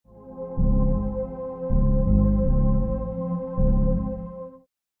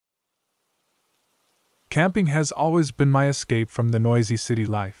Camping has always been my escape from the noisy city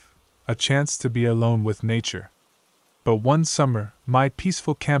life, a chance to be alone with nature. But one summer, my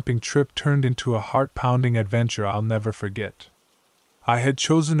peaceful camping trip turned into a heart-pounding adventure I'll never forget. I had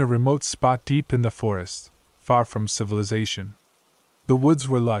chosen a remote spot deep in the forest, far from civilization. The woods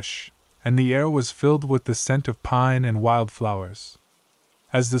were lush, and the air was filled with the scent of pine and wildflowers.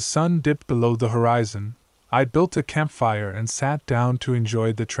 As the sun dipped below the horizon, I built a campfire and sat down to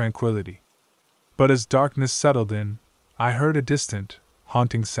enjoy the tranquility. But as darkness settled in, I heard a distant,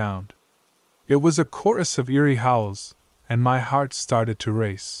 haunting sound. It was a chorus of eerie howls, and my heart started to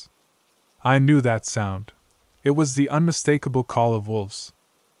race. I knew that sound. It was the unmistakable call of wolves.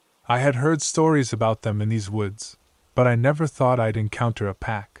 I had heard stories about them in these woods, but I never thought I'd encounter a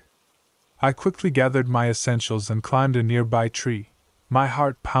pack. I quickly gathered my essentials and climbed a nearby tree, my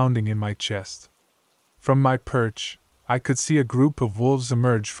heart pounding in my chest. From my perch, I could see a group of wolves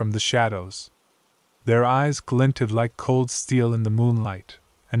emerge from the shadows. Their eyes glinted like cold steel in the moonlight,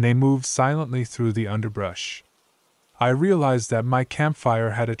 and they moved silently through the underbrush. I realized that my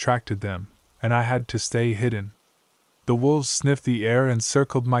campfire had attracted them, and I had to stay hidden. The wolves sniffed the air and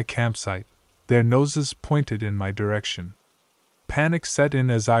circled my campsite, their noses pointed in my direction. Panic set in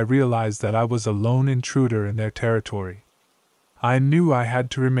as I realized that I was a lone intruder in their territory. I knew I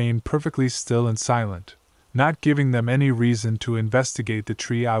had to remain perfectly still and silent, not giving them any reason to investigate the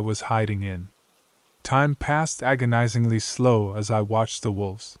tree I was hiding in. Time passed agonizingly slow as I watched the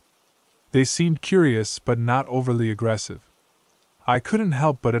wolves. They seemed curious but not overly aggressive. I couldn't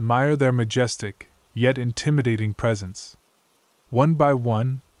help but admire their majestic, yet intimidating presence. One by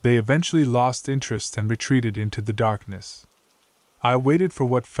one, they eventually lost interest and retreated into the darkness. I waited for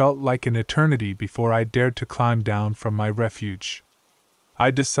what felt like an eternity before I dared to climb down from my refuge.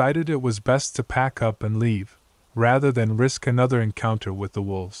 I decided it was best to pack up and leave, rather than risk another encounter with the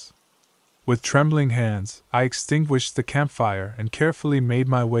wolves. With trembling hands, I extinguished the campfire and carefully made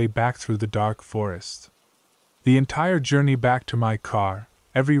my way back through the dark forest. The entire journey back to my car,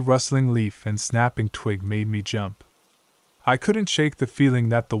 every rustling leaf and snapping twig made me jump. I couldn't shake the feeling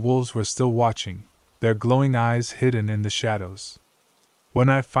that the wolves were still watching, their glowing eyes hidden in the shadows. When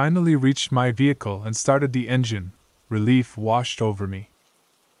I finally reached my vehicle and started the engine, relief washed over me.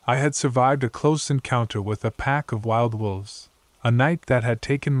 I had survived a close encounter with a pack of wild wolves, a night that had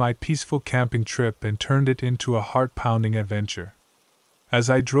taken my peaceful camping trip and turned it into a heart-pounding adventure.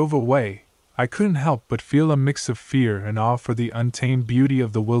 As I drove away, I couldn't help but feel a mix of fear and awe for the untamed beauty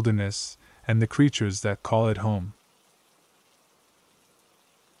of the wilderness and the creatures that call it home.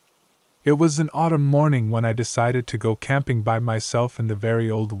 It was an autumn morning when I decided to go camping by myself in the very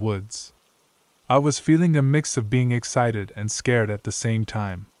old woods. I was feeling a mix of being excited and scared at the same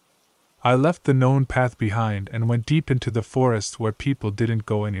time. I left the known path behind and went deep into the forest where people didn't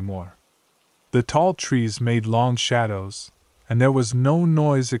go anymore. The tall trees made long shadows, and there was no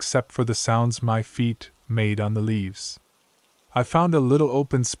noise except for the sounds my feet made on the leaves. I found a little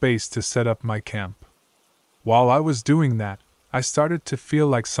open space to set up my camp. While I was doing that, I started to feel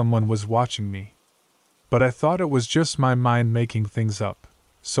like someone was watching me. But I thought it was just my mind making things up,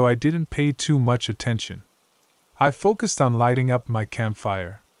 so I didn't pay too much attention. I focused on lighting up my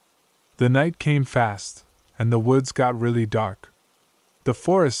campfire. The night came fast, and the woods got really dark. The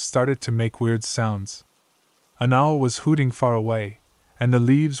forest started to make weird sounds. An owl was hooting far away, and the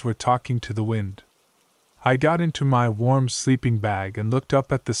leaves were talking to the wind. I got into my warm sleeping bag and looked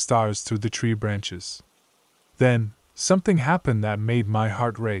up at the stars through the tree branches. Then, something happened that made my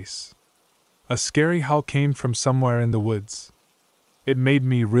heart race. A scary howl came from somewhere in the woods. It made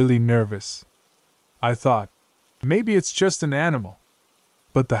me really nervous. I thought, maybe it's just an animal.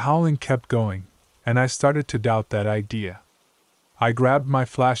 But the howling kept going, and I started to doubt that idea. I grabbed my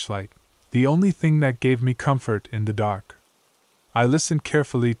flashlight, the only thing that gave me comfort in the dark. I listened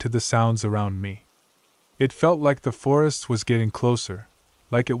carefully to the sounds around me. It felt like the forest was getting closer,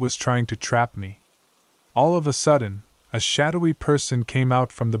 like it was trying to trap me. All of a sudden, a shadowy person came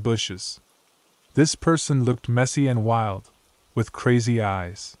out from the bushes. This person looked messy and wild, with crazy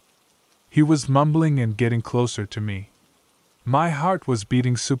eyes. He was mumbling and getting closer to me. My heart was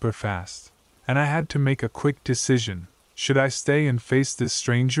beating super fast, and I had to make a quick decision. Should I stay and face this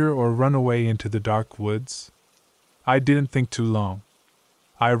stranger or run away into the dark woods? I didn't think too long.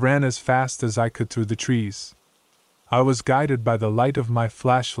 I ran as fast as I could through the trees. I was guided by the light of my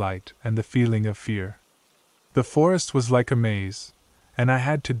flashlight and the feeling of fear. The forest was like a maze, and I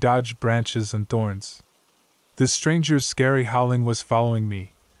had to dodge branches and thorns. The stranger's scary howling was following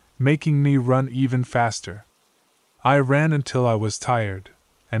me, making me run even faster. I ran until I was tired,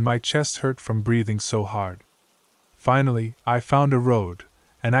 and my chest hurt from breathing so hard. Finally, I found a road,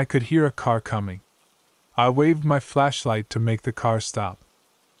 and I could hear a car coming. I waved my flashlight to make the car stop.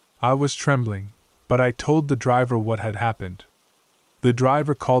 I was trembling, but I told the driver what had happened. The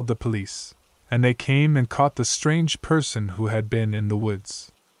driver called the police, and they came and caught the strange person who had been in the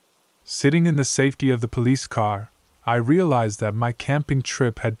woods. Sitting in the safety of the police car, I realized that my camping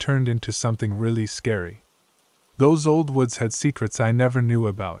trip had turned into something really scary. Those old woods had secrets I never knew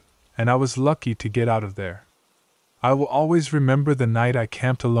about, and I was lucky to get out of there. I will always remember the night I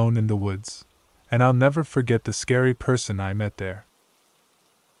camped alone in the woods, and I'll never forget the scary person I met there.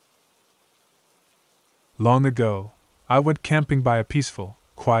 Long ago, I went camping by a peaceful,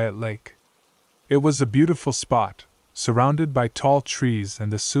 quiet lake. It was a beautiful spot, surrounded by tall trees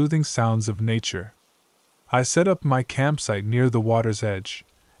and the soothing sounds of nature. I set up my campsite near the water's edge,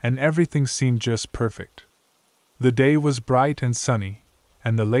 and everything seemed just perfect. The day was bright and sunny,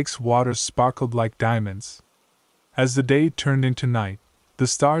 and the lake's waters sparkled like diamonds. As the day turned into night, the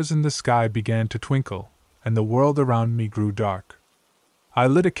stars in the sky began to twinkle, and the world around me grew dark. I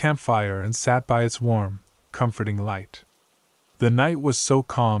lit a campfire and sat by its warm, comforting light. The night was so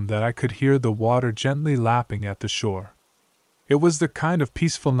calm that I could hear the water gently lapping at the shore. It was the kind of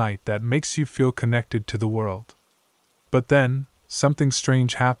peaceful night that makes you feel connected to the world. But then, something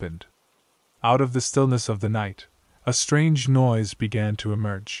strange happened. Out of the stillness of the night, a strange noise began to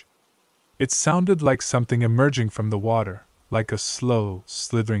emerge. It sounded like something emerging from the water, like a slow,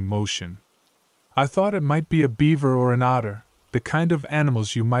 slithering motion. I thought it might be a beaver or an otter, the kind of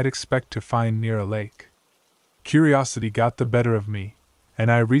animals you might expect to find near a lake. Curiosity got the better of me,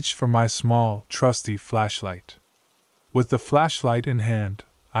 and I reached for my small, trusty flashlight. With the flashlight in hand,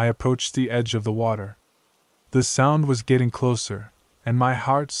 I approached the edge of the water. The sound was getting closer, and my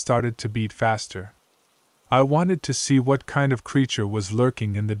heart started to beat faster. I wanted to see what kind of creature was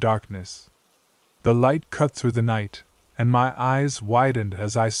lurking in the darkness. The light cut through the night, and my eyes widened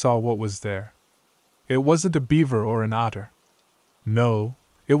as I saw what was there. It wasn't a beaver or an otter. No,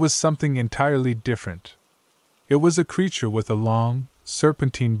 it was something entirely different. It was a creature with a long,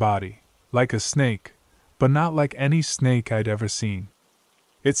 serpentine body, like a snake, but not like any snake I'd ever seen.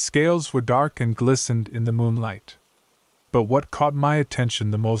 Its scales were dark and glistened in the moonlight. But what caught my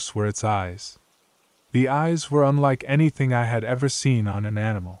attention the most were its eyes. The eyes were unlike anything I had ever seen on an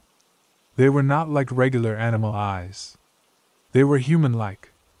animal. They were not like regular animal eyes. They were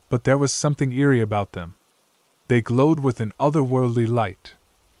human-like, but there was something eerie about them. They glowed with an otherworldly light,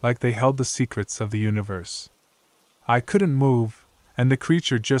 like they held the secrets of the universe. I couldn't move, and the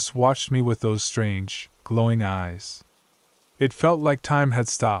creature just watched me with those strange, glowing eyes. It felt like time had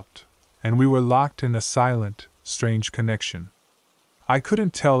stopped, and we were locked in a silent, strange connection. I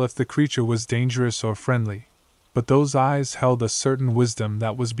couldn't tell if the creature was dangerous or friendly, but those eyes held a certain wisdom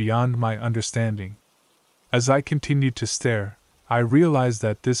that was beyond my understanding. As I continued to stare, I realized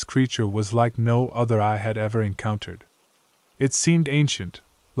that this creature was like no other I had ever encountered. It seemed ancient,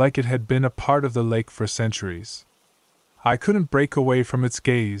 like it had been a part of the lake for centuries. I couldn't break away from its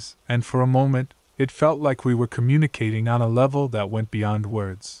gaze, and for a moment, it felt like we were communicating on a level that went beyond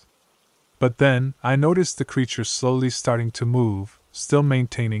words. But then, I noticed the creature slowly starting to move, still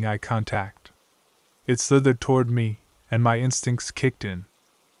maintaining eye contact. It slithered toward me, and my instincts kicked in.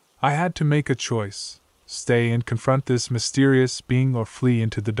 I had to make a choice: stay and confront this mysterious being or flee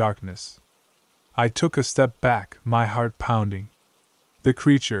into the darkness. I took a step back, my heart pounding. The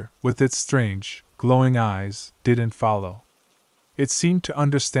creature, with its strange, glowing eyes, didn't follow. It seemed to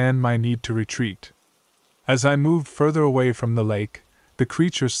understand my need to retreat. As I moved further away from the lake, the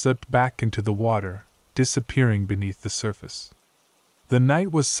creature slipped back into the water, disappearing beneath the surface. The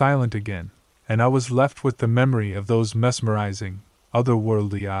night was silent again, and I was left with the memory of those mesmerizing,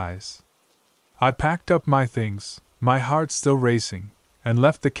 otherworldly eyes. I packed up my things, my heart still racing, and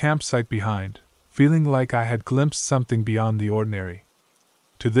left the campsite behind, feeling like I had glimpsed something beyond the ordinary.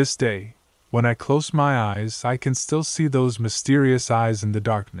 To this day, when I close my eyes, I can still see those mysterious eyes in the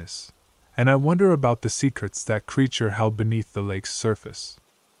darkness, and I wonder about the secrets that creature held beneath the lake's surface.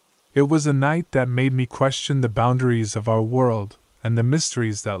 It was a night that made me question the boundaries of our world and the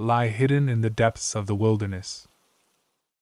mysteries that lie hidden in the depths of the wilderness.